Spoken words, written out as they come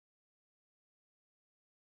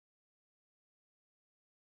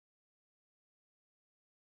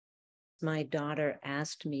my daughter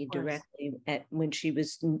asked me Of course. directly when she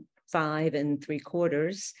was 5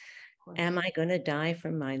 3/4, am I going to die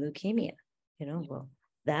from my leukemia? Well,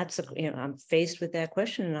 I'm faced with that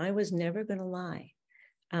question, and I was never going to lie.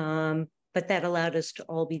 But that allowed us to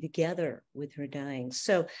all be together with her dying.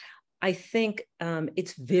 So I think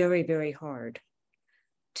it's very, very hard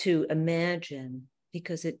to imagine,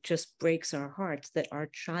 because it just breaks our hearts, that our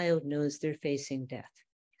child knows they're facing death.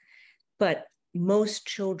 But most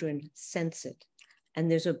children sense it. And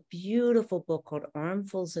there's a beautiful book called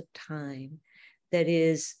Armfuls of Time that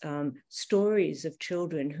is stories of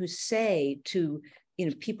children who say to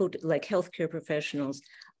people like healthcare professionals,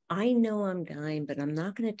 I know I'm dying, but I'm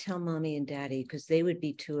not going to tell mommy and daddy because they would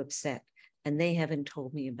be too upset, and they haven't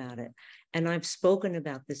told me about it. And I've spoken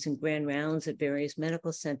about this in grand rounds at various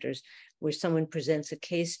medical centers where someone presents a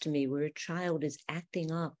case to me where a child is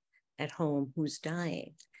acting up at home who's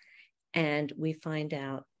dying. And we find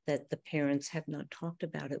out that the parents have not talked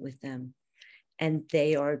about it with them. And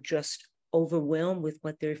they are just overwhelmed with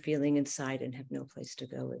what they're feeling inside and have no place to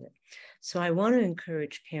go with it. So I want to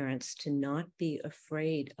encourage parents to not be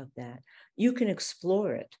afraid of that. You can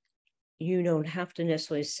explore it. You don't have to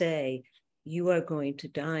necessarily say you are going to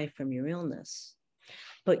die from your illness,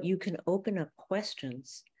 but you can open up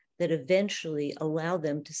questions that eventually allow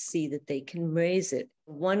them to see that they can raise it.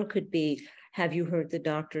 One could be, have you heard the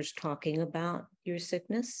doctors talking about your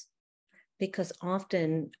sickness? Because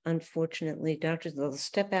often, unfortunately, doctors will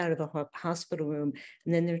step out of a hospital room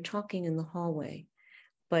and then they're talking in the hallway.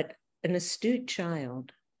 But an astute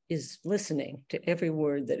child is listening to every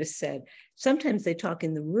word that is said. Sometimes they talk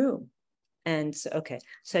in the room. And so, okay,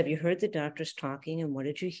 so have you heard the doctors talking, and what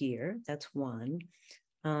did you hear? That's one.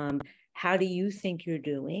 How do you think you're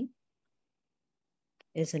doing?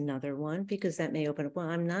 Is another one, because that may open up, well,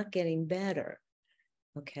 I'm not getting better.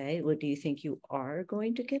 Okay, well, do you think you are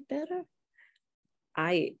going to get better?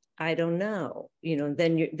 I don't know.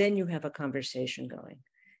 Then you have a conversation going,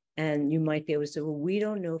 and you might be able to say, well, we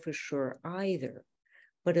don't know for sure either,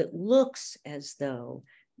 but it looks as though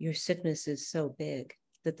your sickness is so big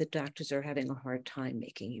that the doctors are having a hard time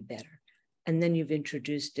making you better. And then you've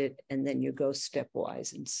introduced it, and then you go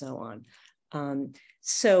stepwise and so on.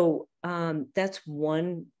 That's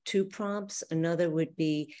one, 2 prompts. Another would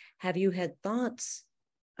be, have you had thoughts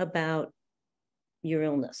about your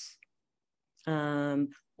illness?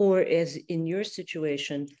 Or as in your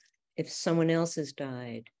situation, if someone else has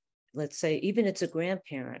died, let's say, even it's a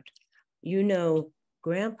grandparent,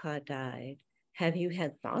 grandpa died. Have you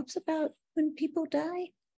had thoughts about when people die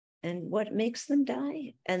and what makes them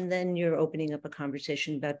die? And then you're opening up a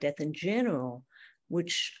conversation about death in general,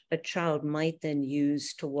 which a child might then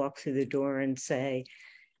use to walk through the door and say,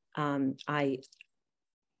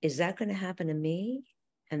 is that going to happen to me?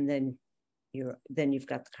 And then you've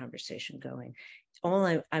got the conversation going.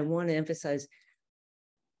 All I want to emphasize,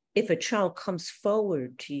 if a child comes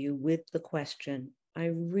forward to you with the question, I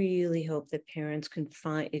really hope that parents can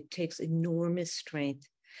find, it takes enormous strength.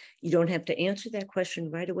 You don't have to answer that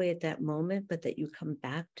question right away at that moment, but that you come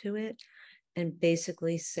back to it and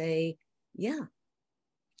basically say, yeah,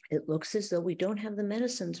 it looks as though we don't have the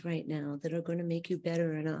medicines right now that are going to make you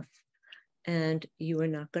better enough. And you are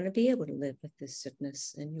not going to be able to live with this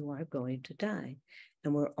sickness, and you are going to die.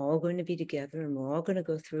 And we're all going to be together, and we're all going to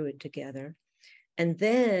go through it together. And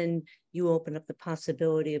then you open up the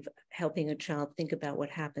possibility of helping a child think about what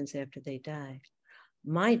happens after they die.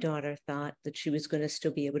 My daughter thought that she was going to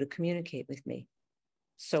still be able to communicate with me.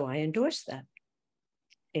 So I endorsed that.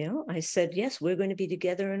 I said, yes, we're going to be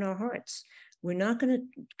together in our hearts. We're not going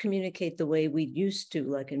to communicate the way we used to,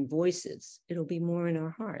 like in voices. It'll be more in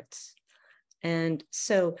our hearts. And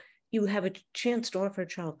so you have a chance to offer a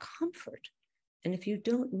child comfort. And if you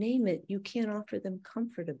don't name it, you can't offer them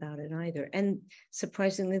comfort about it either. And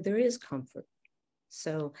surprisingly, there is comfort.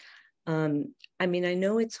 So, I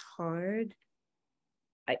know it's hard.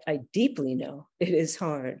 I deeply know it is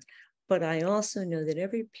hard. But I also know that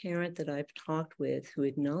every parent that I've talked with who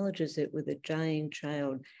acknowledges it with a dying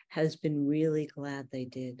child has been really glad they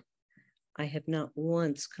did. I have not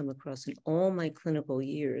once come across in all my clinical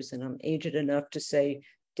years, and I'm aged enough to say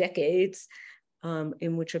decades,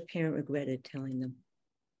 in which a parent regretted telling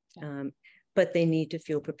them. But they need to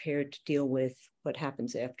feel prepared to deal with what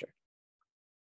happens after.